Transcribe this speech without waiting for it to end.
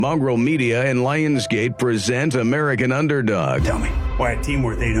Mongrel Media and Lionsgate present American Underdog. Tell me, why a team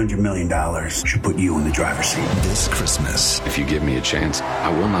worth $800 million should put you in the driver's seat? This Christmas, if you give me a chance, I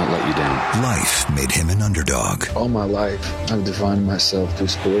will not let you down. Life made him an underdog. All my life, I've defined myself through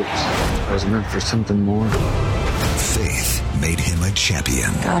sports. I was meant for something more. Faith made him a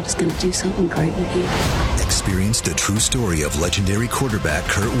champion. God is going to do something great with you. Experienced the true story of legendary quarterback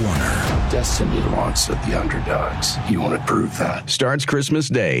Kurt Warner. Destiny wants of the underdogs. You want to prove that. Starts Christmas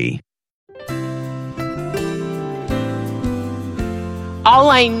Day. All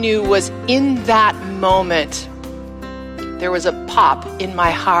I knew was in that moment, there was a pop in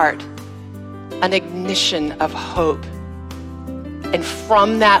my heart, an ignition of hope. And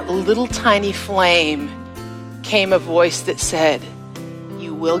from that little tiny flame came a voice that said,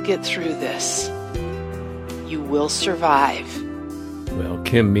 "You will get through this. You will survive." Well,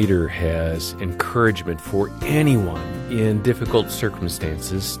 Kim Meter has encouragement for anyone in difficult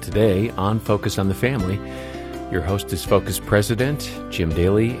circumstances today on Focus on the Family. Your host is Focus President Jim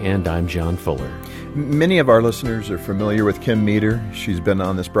Daly, and I'm John Fuller. Many of our listeners are familiar with Kim Meter. She's been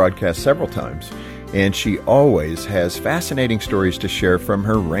on this broadcast several times, and she always has fascinating stories to share from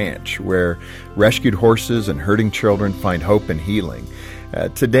her ranch, where rescued horses and hurting children find hope and healing.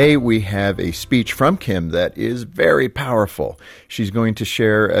 Today we have a speech from Kim that is very powerful. She's going to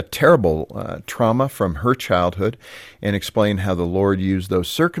share a terrible trauma from her childhood and explain how the Lord used those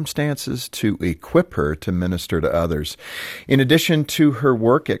circumstances to equip her to minister to others. In addition to her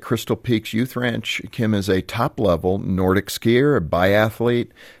work at Crystal Peaks Youth Ranch, Kim is a top-level Nordic skier, a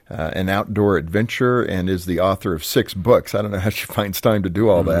biathlete, an outdoor adventurer, and is the author of 6 books. I don't know how she finds time to do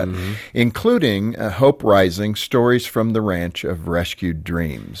all that, including Hope Rising, Stories from the Ranch of Rescued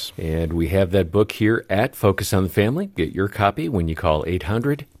Dreams. And we have that book here at Focus on the Family. Get your copy when you call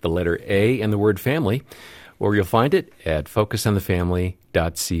 800, the letter A and the word family, or you'll find it at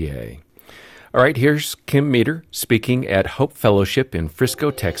focusonthefamily.ca. All right, here's Kim Meter speaking at Hope Fellowship in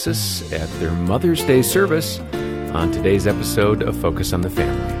Frisco, Texas at their Mother's Day service on today's episode of Focus on the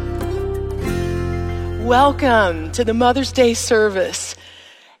Family. Welcome to the Mother's Day service.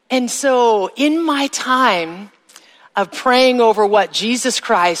 And so in my time of praying over what Jesus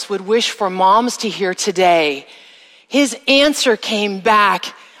Christ would wish for moms to hear today, his answer came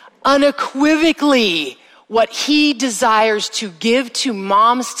back unequivocally. What he desires to give to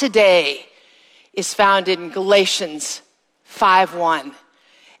moms today is found in Galatians 5:1.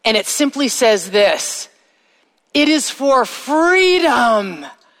 And it simply says this: it is for freedom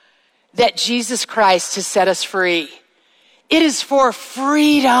that Jesus Christ has set us free. It is for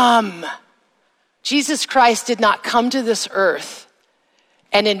freedom. Jesus Christ did not come to this earth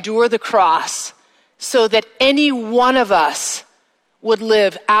and endure the cross so that any one of us would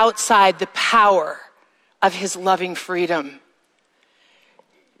live outside the power of his loving freedom.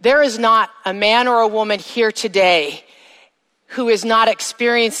 There is not a man or a woman here today who is not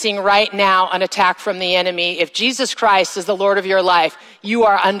experiencing right now an attack from the enemy. If Jesus Christ is the Lord of your life, you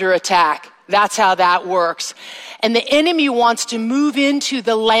are under attack. That's how that works. And the enemy wants to move into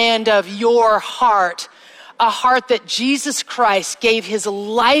the land of your heart, a heart that Jesus Christ gave his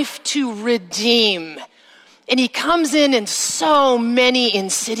life to redeem. And he comes in so many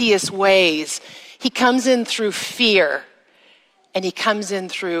insidious ways. He comes in through fear, and he comes in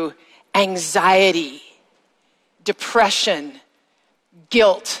through anxiety, depression,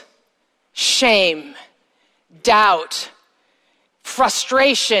 guilt, shame, doubt,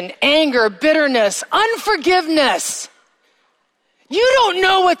 frustration, anger, bitterness, unforgiveness. You don't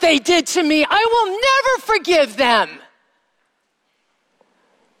know what they did to me. I will never forgive them.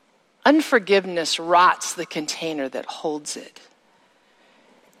 Unforgiveness rots the container that holds it.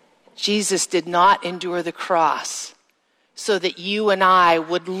 Jesus did not endure the cross so that you and I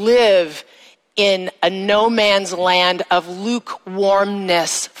would live in a no man's land of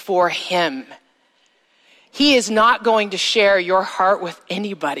lukewarmness for him. He is not going to share your heart with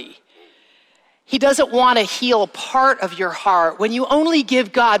anybody. He doesn't want to heal part of your heart. When you only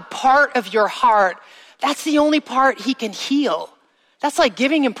give God part of your heart, that's the only part he can heal. That's like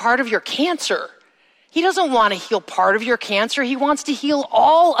giving him part of your cancer. He doesn't want to heal part of your cancer. He wants to heal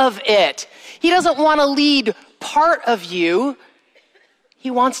all of it. He doesn't want to lead part of you. He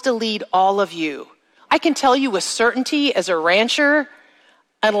wants to lead all of you. I can tell you with certainty as a rancher,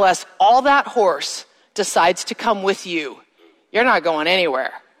 unless all that horse decides to come with you, you're not going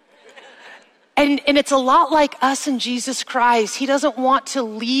anywhere. And it's a lot like us and Jesus Christ. He doesn't want to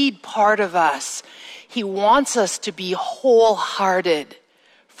lead part of us. He wants us to be wholehearted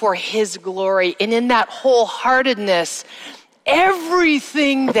for his glory. And in that wholeheartedness,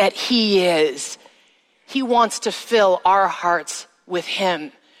 everything that he is, he wants to fill our hearts with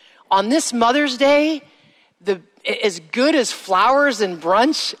him. on this Mother's Day, as good as flowers and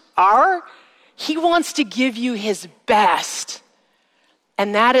brunch are, he wants to give you his best.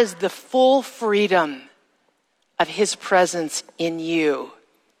 And that is the full freedom of his presence in you.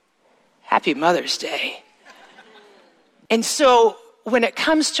 Happy Mother's Day. And so when it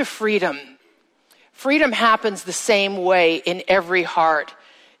comes to freedom, freedom happens the same way in every heart.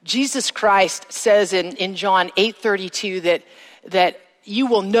 Jesus Christ says in John 8:32 that you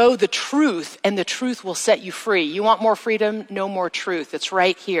will know the truth and the truth will set you free. You want more freedom? No more truth. It's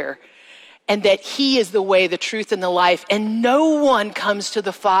right here. And that he is the way, the truth, and the life. And no one comes to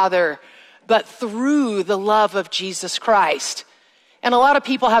the Father but through the love of Jesus Christ. And a lot of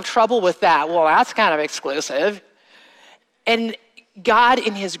people have trouble with that. Well, that's kind of exclusive. And God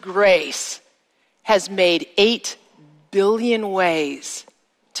in his grace has made 8 billion ways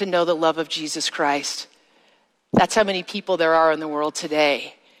to know the love of Jesus Christ. That's how many people there are in the world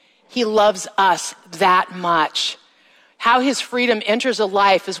today. He loves us that much. How his freedom enters a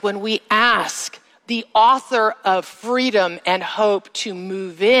life is when we ask the author of freedom and hope to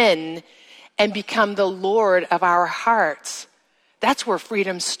move in and become the Lord of our hearts. That's where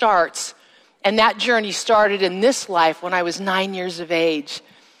freedom starts. And that journey started in this life when I was 9 years of age.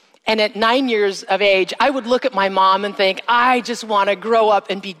 And at 9 years of age, I would look at my mom and think, I just want to grow up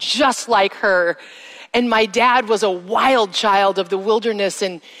and be just like her. And my dad was a wild child of the wilderness,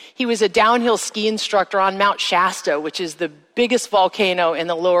 and he was a downhill ski instructor on Mount Shasta, which is the biggest volcano in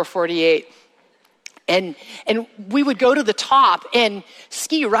the lower 48. And we would go to the top and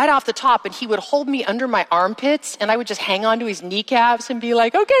ski right off the top, and he would hold me under my armpits, and I would just hang onto his kneecaps and be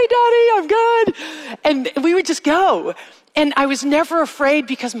like, okay, Daddy, I'm good. And we would just go. And I was never afraid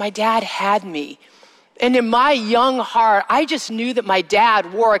because my dad had me. And in my young heart, I just knew that my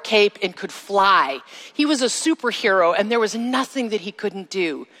dad wore a cape and could fly. He was a superhero, and there was nothing that he couldn't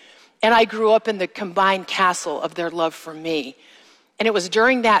do. And I grew up in the combined castle of their love for me. And it was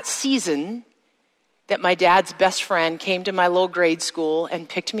during that season that my dad's best friend came to my little grade school and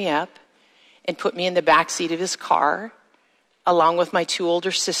picked me up and put me in the back seat of his car, along with my 2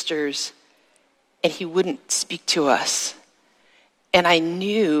 older sisters, and he wouldn't speak to us. And I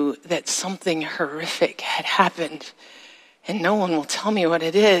knew that something horrific had happened, and no one will tell me what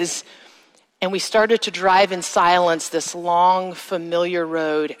it is. And we started to drive in silence this long, familiar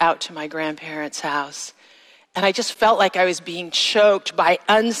road out to my grandparents' house. And I just felt like I was being choked by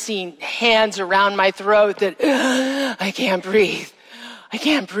unseen hands around my throat that I can't breathe. I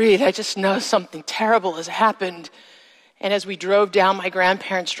can't breathe. I just know something terrible has happened. And as we drove down my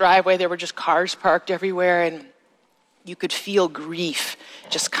grandparents' driveway, there were just cars parked everywhere, and you could feel grief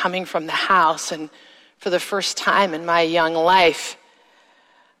just coming from the house. And for the first time in my young life,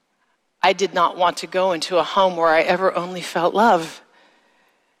 I did not want to go into a home where I ever only felt love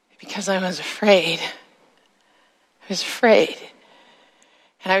because I was afraid. I was afraid.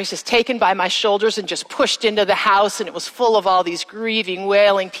 And I was just taken by my shoulders and just pushed into the house, and it was full of all these grieving,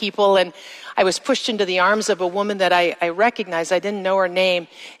 wailing people. And I was pushed into the arms of a woman that I recognized. I didn't know her name.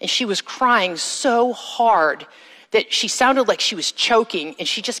 And she was crying so hard that she sounded like she was choking, and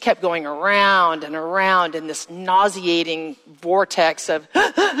she just kept going around and around in this nauseating vortex of,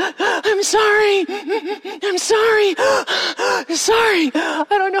 I'm sorry, I'm sorry, I'm sorry. I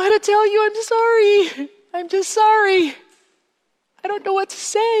don't know how to tell you I'm sorry. I'm just sorry. I don't know what to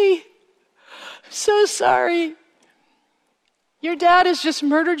say. I'm so sorry. Your dad has just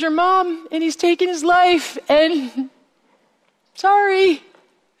murdered your mom, and he's taken his life, and sorry.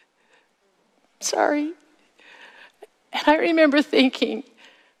 And I remember thinking,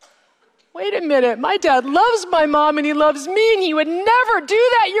 wait a minute, my dad loves my mom and he loves me, and he would never do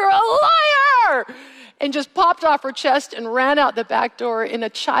that. You're a liar! And just popped off her chest and ran out the back door in a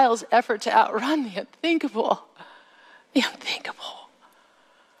child's effort to outrun the unthinkable. The unthinkable.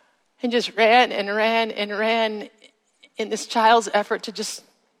 And just ran and ran and ran in this child's effort to just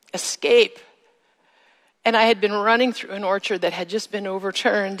escape. And I had been running through an orchard that had just been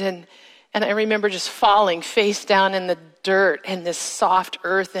overturned, and I remember just falling face down in the dirt and this soft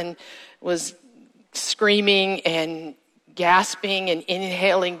earth, and was screaming and gasping and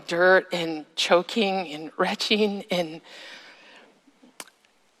inhaling dirt and choking and retching. And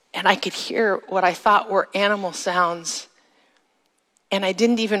I could hear what I thought were animal sounds. And I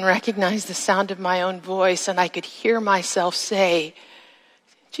didn't even recognize the sound of my own voice. And I could hear myself say,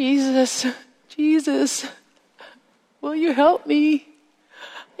 Jesus, Jesus, will you help me?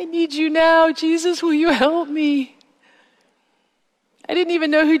 I need you now. Jesus, will you help me? I didn't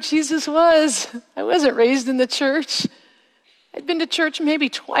even know who Jesus was. I wasn't raised in the church. I'd been to church maybe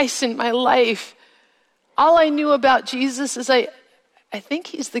twice in my life. All I knew about Jesus is I I think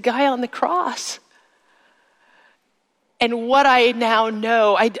he's the guy on the cross. And what I now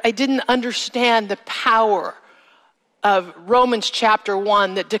know, I didn't understand the power of Romans chapter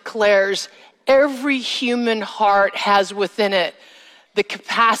 1 that declares every human heart has within it the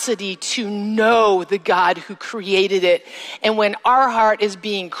capacity to know the God who created it. And when our heart is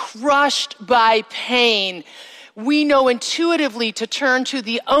being crushed by pain, we know intuitively to turn to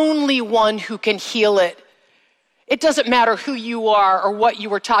the only one who can heal it. It doesn't matter who you are or what you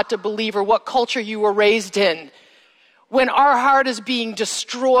were taught to believe or what culture you were raised in. When our heart is being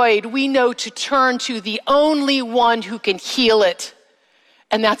destroyed, we know to turn to the only one who can heal it.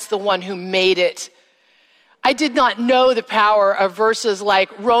 And that's the one who made it. I did not know the power of verses like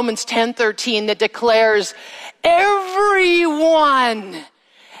Romans 10:13 that declares, everyone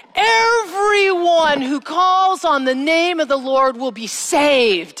who calls on the name of the Lord will be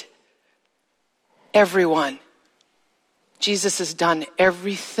saved. Everyone. Jesus has done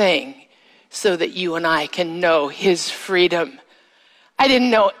everything so that you and I can know his freedom. I didn't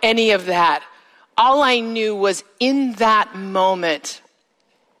know any of that. All I knew was in that moment,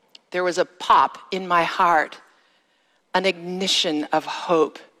 there was a pop in my heart, an ignition of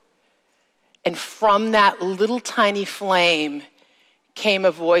hope. And from that little tiny flame came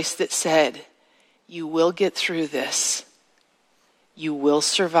a voice that said, you will get through this. You will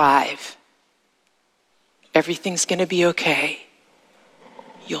survive. Everything's going to be okay.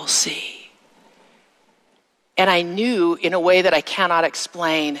 You'll see. And I knew in a way that I cannot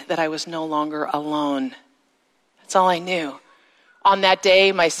explain that I was no longer alone. That's all I knew. On that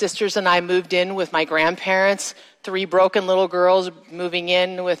day, my sisters and I moved in with my grandparents, 3 broken little girls moving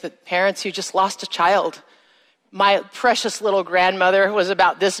in with parents who just lost a child. My precious little grandmother was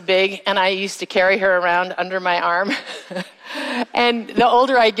about this big, and I used to carry her around under my arm. And the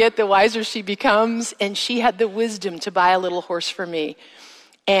older I get, the wiser she becomes, and she had the wisdom to buy a little horse for me.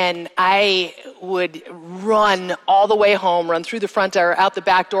 And I would run all the way home, run through the front door, out the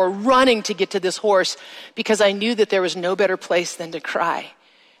back door, running to get to this horse because I knew that there was no better place than to cry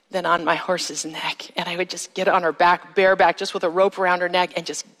than on my horse's neck. And I would just get on her back, bareback, just with a rope around her neck and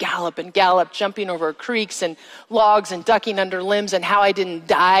just gallop and gallop, jumping over creeks and logs and ducking under limbs. And how I didn't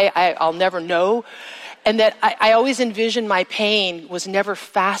die, I'll never know. And that I always envisioned my pain was never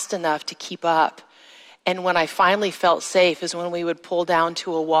fast enough to keep up. And when I finally felt safe is when we would pull down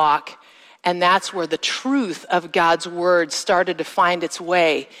to a walk. And that's where the truth of God's word started to find its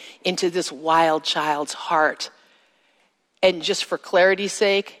way into this wild child's heart. And just for clarity's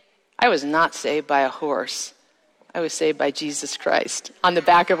sake, I was not saved by a horse. I was saved by Jesus Christ on the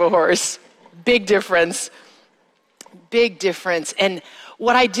back of a horse. Big difference. Big difference. And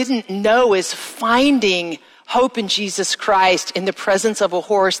what I didn't know is finding hope in Jesus Christ in the presence of a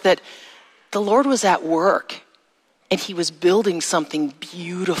horse, that the Lord was at work and he was building something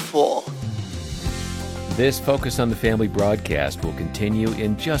beautiful. This Focus on the Family broadcast will continue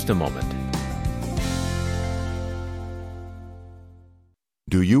in just a moment.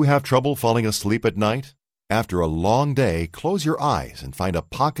 Do you have trouble falling asleep at night? After a long day, close your eyes and find a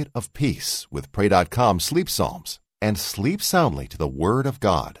pocket of peace with Pray.com Sleep Psalms and sleep soundly to the Word of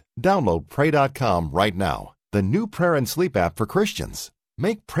God. Download Pray.com right now, the new prayer and sleep app for Christians.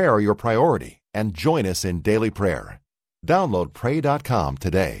 Make prayer your priority and join us in daily prayer. Download Pray.com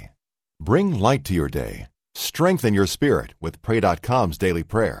today. Bring light to your day. Strengthen your spirit with Pray.com's daily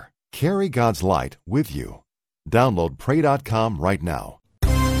prayer. Carry God's light with you. Download Pray.com right now.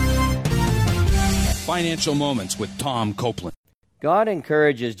 Financial Moments with Tom Copeland. God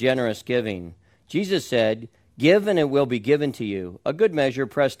encourages generous giving. Jesus said, "Give and it will be given to you. A good measure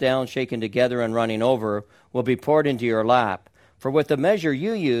pressed down, shaken together, and running over will be poured into your lap. For with the measure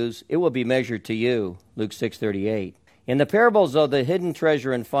you use, it will be measured to you." Luke 6:38. In the parables of the hidden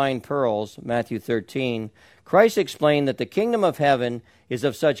treasure and fine pearls, Matthew 13, Christ explained that the kingdom of heaven is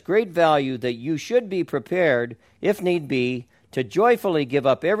of such great value that you should be prepared, if need be, to joyfully give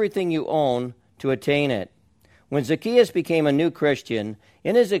up everything you own to attain it. When Zacchaeus became a new Christian,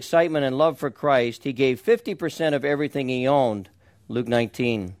 in his excitement and love for Christ, he gave 50% of everything he owned. Luke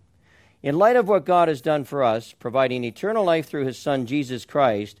 19. In light of what God has done for us, providing eternal life through his Son, Jesus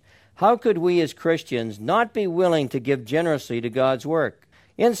Christ, how could we as Christians not be willing to give generously to God's work?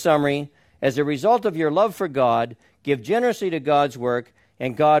 In summary, as a result of your love for God, give generously to God's work,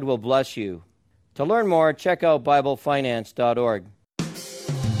 and God will bless you. To learn more, check out BibleFinance.org.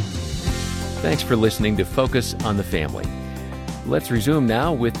 Thanks for listening to Focus on the Family. Let's resume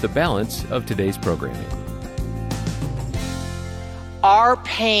now with the balance of today's programming. Our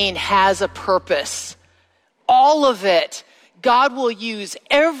pain has a purpose. All of it. God will use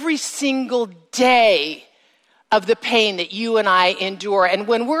every single day of the pain that you and I endure. And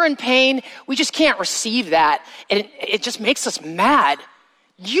when we're in pain, we just can't receive that. And it just makes us mad.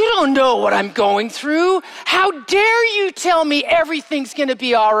 You don't know what I'm going through. How dare you tell me everything's going to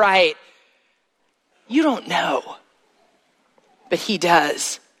be all right? You don't know. But he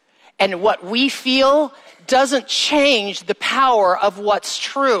does. And what we feel doesn't change the power of what's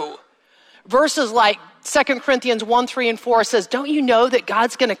true. Verses like 2 Corinthians 1, 3, and 4 says, don't you know that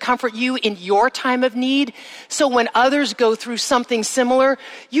God's going to comfort you in your time of need? So when others go through something similar,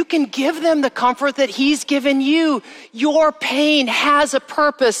 you can give them the comfort that he's given you. Your pain has a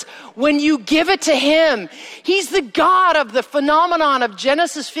purpose when you give it to him. He's the God of the phenomenon of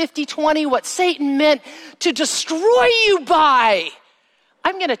Genesis 50:20, what Satan meant to destroy you by.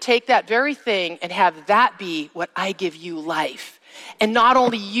 I'm going to take that very thing and have that be what I give you life. And not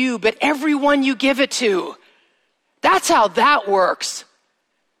only you, but everyone you give it to. That's how that works.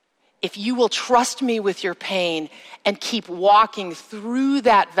 If you will trust me with your pain and keep walking through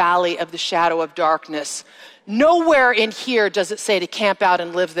that valley of the shadow of darkness, nowhere in here does it say to camp out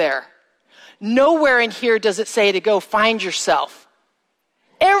and live there. Nowhere in here does it say to go find yourself.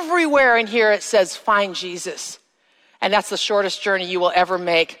 Everywhere in here it says find Jesus. And that's the shortest journey you will ever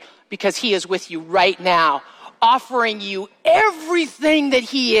make because he is with you right now, offering you everything that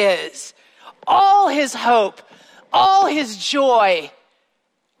he is, all his hope, all his joy,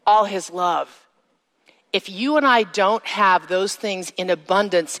 all his love. If you and I don't have those things in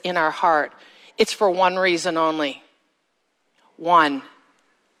abundance in our heart, it's for one reason only. One,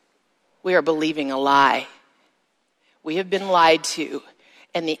 we are believing a lie. We have been lied to,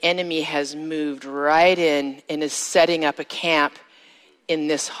 and the enemy has moved right in and is setting up a camp in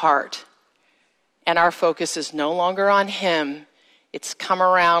this heart. And our focus is no longer on him. It's come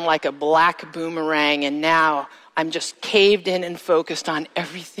around like a black boomerang, and now I'm just caved in and focused on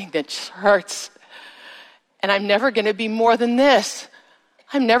everything that just hurts. And I'm never going to be more than this.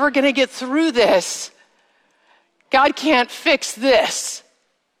 I'm never going to get through this. God can't fix this.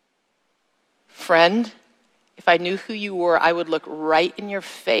 Friend, if I knew who you were, I would look right in your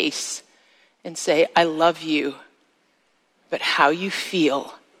face and say, I love you, but how you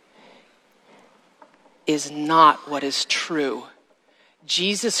feel is not what is true.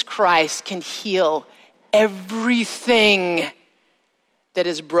 Jesus Christ can heal everything that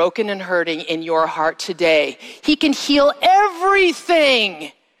is broken and hurting in your heart today. He can heal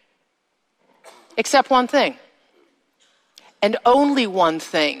everything except one thing, and only one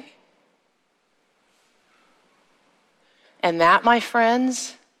thing. And that, my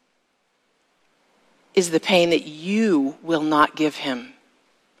friends, is the pain that you will not give him.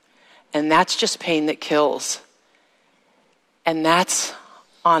 And that's just pain that kills. And that's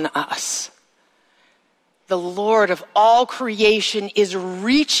on us. The Lord of all creation is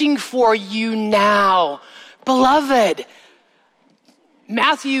reaching for you now. Beloved,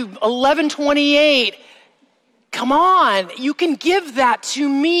 Matthew 11:28. Come on, you can give that to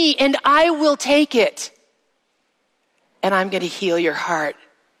me and I will take it. And I'm going to heal your heart.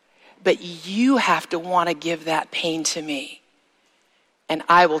 But you have to want to give that pain to me. And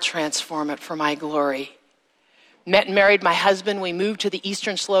I will transform it for my glory. Met and married my husband. We moved to the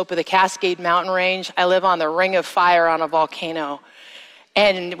eastern slope of the Cascade Mountain Range. I live on the ring of fire on a volcano.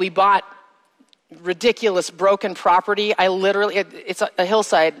 And we bought ridiculous broken property. It's a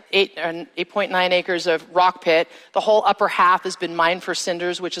hillside, 8.9 acres of rock pit. The whole upper half has been mined for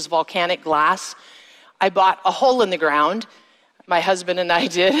cinders, which is volcanic glass. I bought a hole in the ground. My husband and I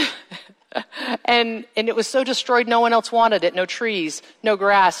did. And it was so destroyed, no one else wanted it. No trees, no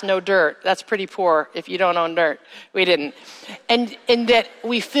grass, no dirt. That's pretty poor if you don't own dirt. We didn't. And that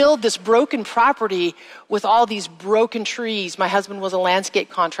we filled this broken property with all these broken trees. My husband was a landscape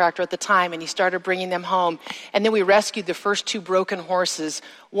contractor at the time, and he started bringing them home. And then we rescued the first 2 broken horses.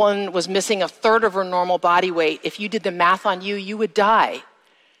 One was missing a third of her normal body weight. If you did the math on you, you would die.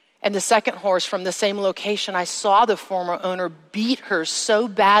 And the second horse from the same location, I saw the former owner beat her so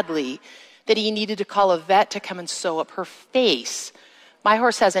badly that he needed to call a vet to come and sew up her face. My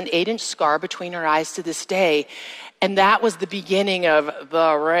horse has an 8-inch scar between her eyes to this day. And that was the beginning of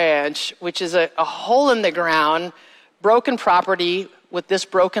the ranch, which is a hole in the ground, broken property with this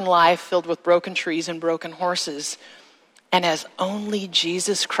broken life filled with broken trees and broken horses. And as only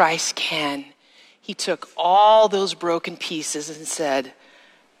Jesus Christ can, he took all those broken pieces and said,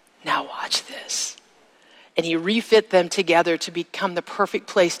 now watch this. And he refit them together to become the perfect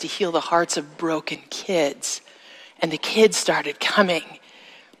place to heal the hearts of broken kids. And the kids started coming.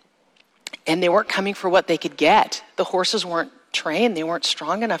 And they weren't coming for what they could get. The horses weren't trained. They weren't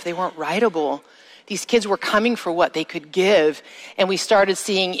strong enough. They weren't rideable. These kids were coming for what they could give. And we started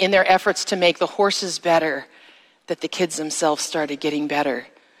seeing in their efforts to make the horses better, that the kids themselves started getting better.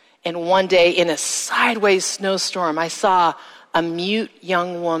 And one day in a sideways snowstorm, I saw a mute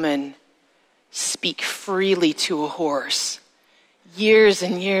young woman speak freely to a horse. Years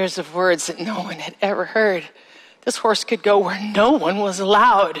and years of words that no one had ever heard. This horse could go where no one was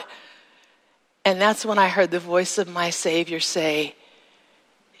allowed. And that's when I heard the voice of my Savior say,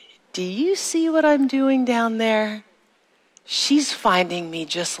 do you see what I'm doing down there? She's finding me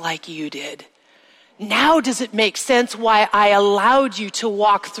just like you did. Now does it make sense why I allowed you to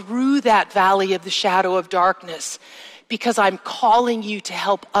walk through that valley of the shadow of darkness? Because I'm calling you to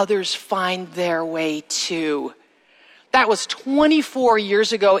help others find their way too. That was 24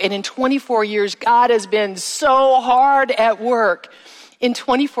 years ago, and in 24 years, God has been so hard at work. In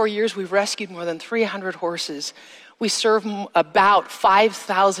 24 years, we've rescued more than 300 horses. We serve about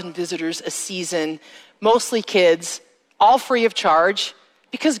 5,000 visitors a season, mostly kids, all free of charge,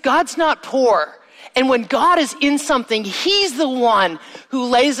 because God's not poor. And when God is in something, He's the one who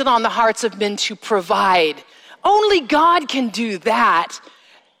lays it on the hearts of men to provide. Only God can do that.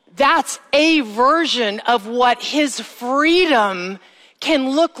 That's a version of what His freedom can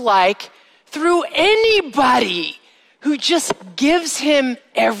look like through anybody who just gives Him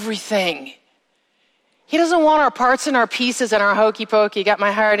everything. He doesn't want our parts and our pieces and our hokey pokey. Got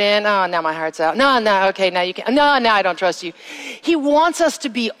my heart in. Oh, now my heart's out. No, okay, now you can. No, I don't trust you. He wants us to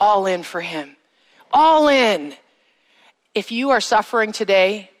be all in for Him. All in. If you are suffering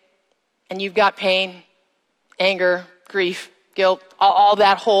today and you've got pain, anger, grief, guilt, all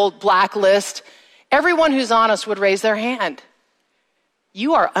that whole black list, everyone who's honest would raise their hand.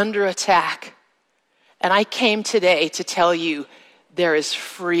 You are under attack. And I came today to tell you there is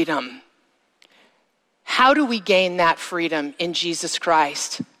freedom. How do we gain that freedom in Jesus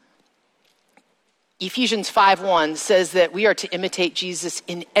Christ? Ephesians 5:1 says that we are to imitate Jesus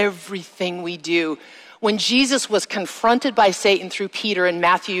in everything we do. When Jesus was confronted by Satan through Peter in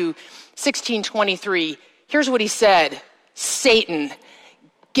Matthew 16:23, here's what he said. Satan,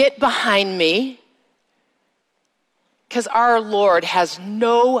 get behind me, because our Lord has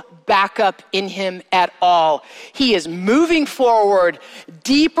no backup in Him at all. He is moving forward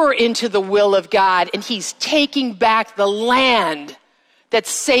deeper into the will of God, and He's taking back the land that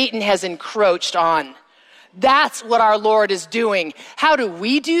Satan has encroached on. That's what our Lord is doing. How do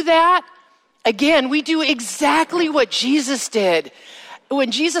we do that? Again, we do exactly what Jesus did.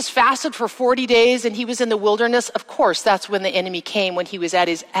 When Jesus fasted for 40 days and He was in the wilderness, of course, that's when the enemy came, when He was at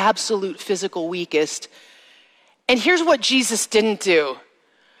His absolute physical weakest. And here's what Jesus didn't do.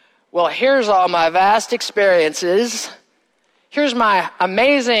 Well, here's all my vast experiences. Here's my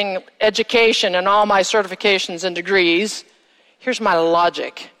amazing education and all my certifications and degrees. Here's my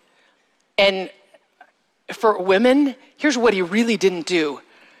logic. And for women, here's what He really didn't do.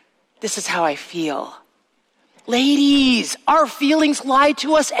 This is how I feel. Ladies, our feelings lie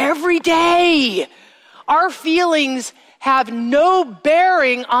to us every day. Our feelings have no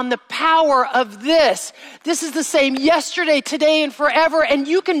bearing on the power of this. This is the same yesterday, today, and forever, and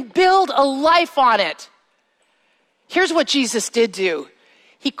you can build a life on it. Here's what Jesus did do.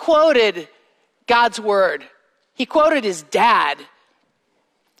 He quoted God's word. He quoted His dad,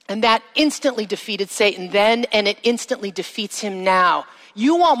 and that instantly defeated Satan then, and it instantly defeats him now.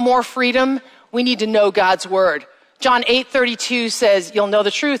 You want more freedom? We need to know God's word. John 8:32 says, you'll know the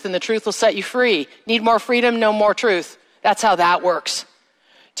truth, and the truth will set you free. Need more freedom? No more truth. That's how that works.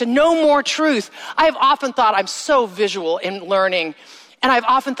 To know more truth. I've often thought, I'm so visual in learning, and I've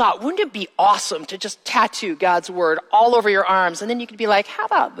often thought, wouldn't it be awesome to just tattoo God's word all over your arms, and then you could be like, how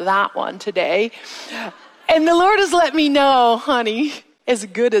about that one today? And the Lord has let me know, honey, as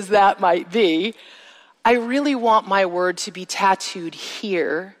good as that might be, I really want my word to be tattooed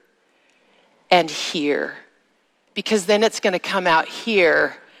here and here, because then it's going to come out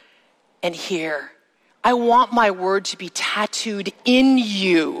here and here. I want my word to be tattooed in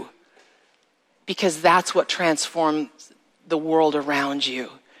you, because that's what transforms the world around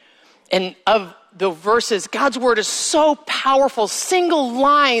you. And of the verses, God's word is so powerful. Single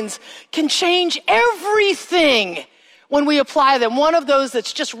lines can change everything when we apply them. One of those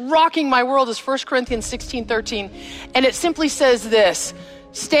that's just rocking my world is 1 Corinthians 16:13. And it simply says this: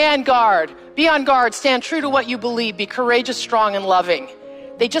 stand guard, be on guard, stand true to what you believe, be courageous, strong, and loving.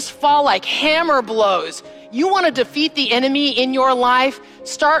 They just fall like hammer blows. You want to defeat the enemy in your life?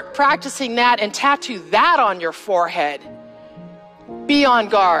 Start practicing that and tattoo that on your forehead. Be on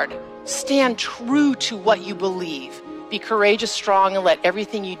guard. Stand true to what you believe. Be courageous, strong, and let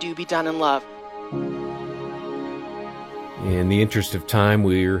everything you do be done in love. In the interest of time,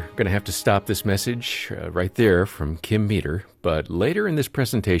 we're going to have to stop this message right there from Kim Meter. But later in this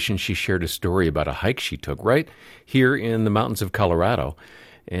presentation, she shared a story about a hike she took right here in the mountains of Colorado.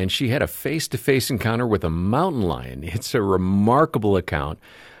 And she had a face-to-face encounter with a mountain lion. It's a remarkable account.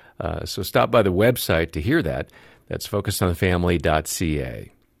 So stop by the website to hear that. That's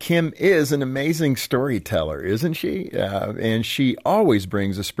focusonthefamily.ca. Kim is an amazing storyteller, isn't she? And she always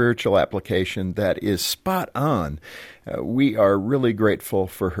brings a spiritual application that is spot on. We are really grateful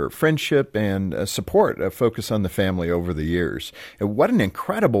for her friendship and support of Focus on the Family over the years. And what an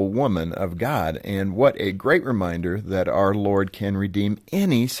incredible woman of God, and what a great reminder that our Lord can redeem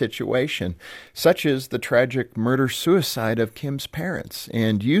any situation, such as the tragic murder-suicide of Kim's parents,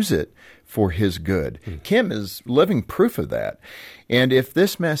 and use it for His good. Kim is living proof of that. And if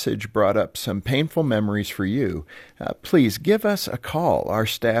this message brought up some painful memories for you, please give us a call. Our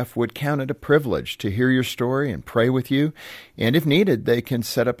staff would count it a privilege to hear your story and pray with you. And if needed, they can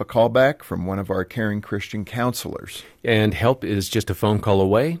set up a callback from one of our caring Christian counselors. And help is just a phone call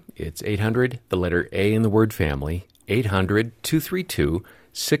away. It's 800, the letter A in the word family,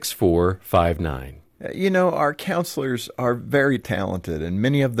 800-232-6459. You know, our counselors are very talented, and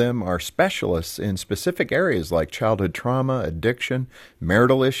many of them are specialists in specific areas like childhood trauma, addiction,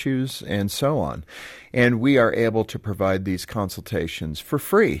 marital issues, and so on. And we are able to provide these consultations for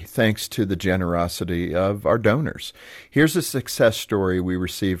free, thanks to the generosity of our donors. Here's a success story we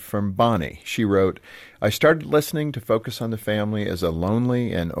received from Bonnie. She wrote, I started listening to Focus on the Family as a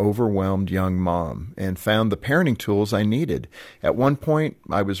lonely and overwhelmed young mom and found the parenting tools I needed. At one point,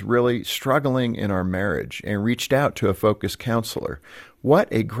 I was really struggling in our marriage and reached out to a Focus counselor. What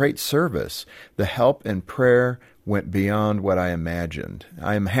a great service. The help and prayer went beyond what I imagined.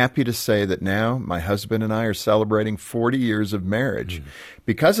 I am happy to say that now my husband and I are celebrating 40 years of marriage.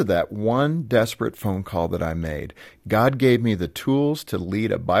 Because of that one desperate phone call that I made, God gave me the tools to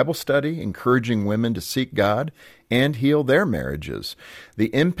lead a Bible study, encouraging women to seek God and heal their marriages.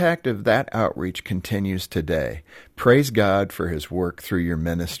 The impact of that outreach continues today. Praise God for His work through your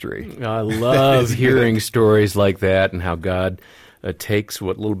ministry. I love hearing stories like that and how God takes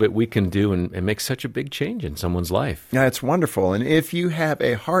what little bit we can do and makes such a big change in someone's life. Yeah, it's wonderful. And if you have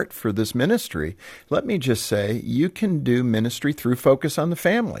a heart for this ministry, let me just say you can do ministry through Focus on the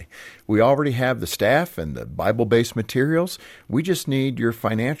Family. We already have the staff and the Bible-based materials. We just need your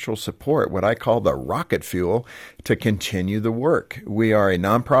financial support, what I call the rocket fuel, to continue the work. We are a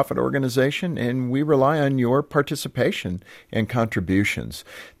nonprofit organization, and we rely on your participation and contributions.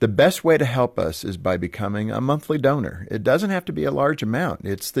 The best way to help us is by becoming a monthly donor. It doesn't have to be a large amount.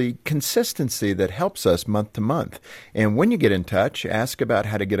 It's the consistency that helps us month to month. And when you get in touch, ask about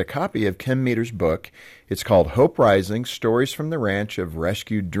how to get a copy of Kim Meter's book. It's called Hope Rising, Stories from the Ranch of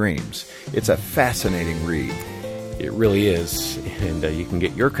Rescued Dreams. It's a fascinating read. It really is. And you can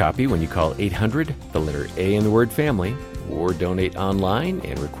get your copy when you call 800, the letter A in the word family, or donate online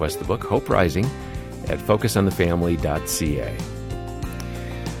and request the book Hope Rising at focusonthefamily.ca.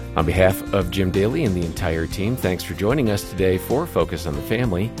 On behalf of Jim Daly and the entire team, thanks for joining us today for Focus on the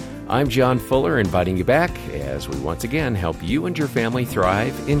Family. I'm John Fuller, inviting you back as we once again help you and your family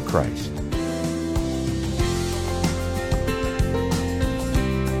thrive in Christ.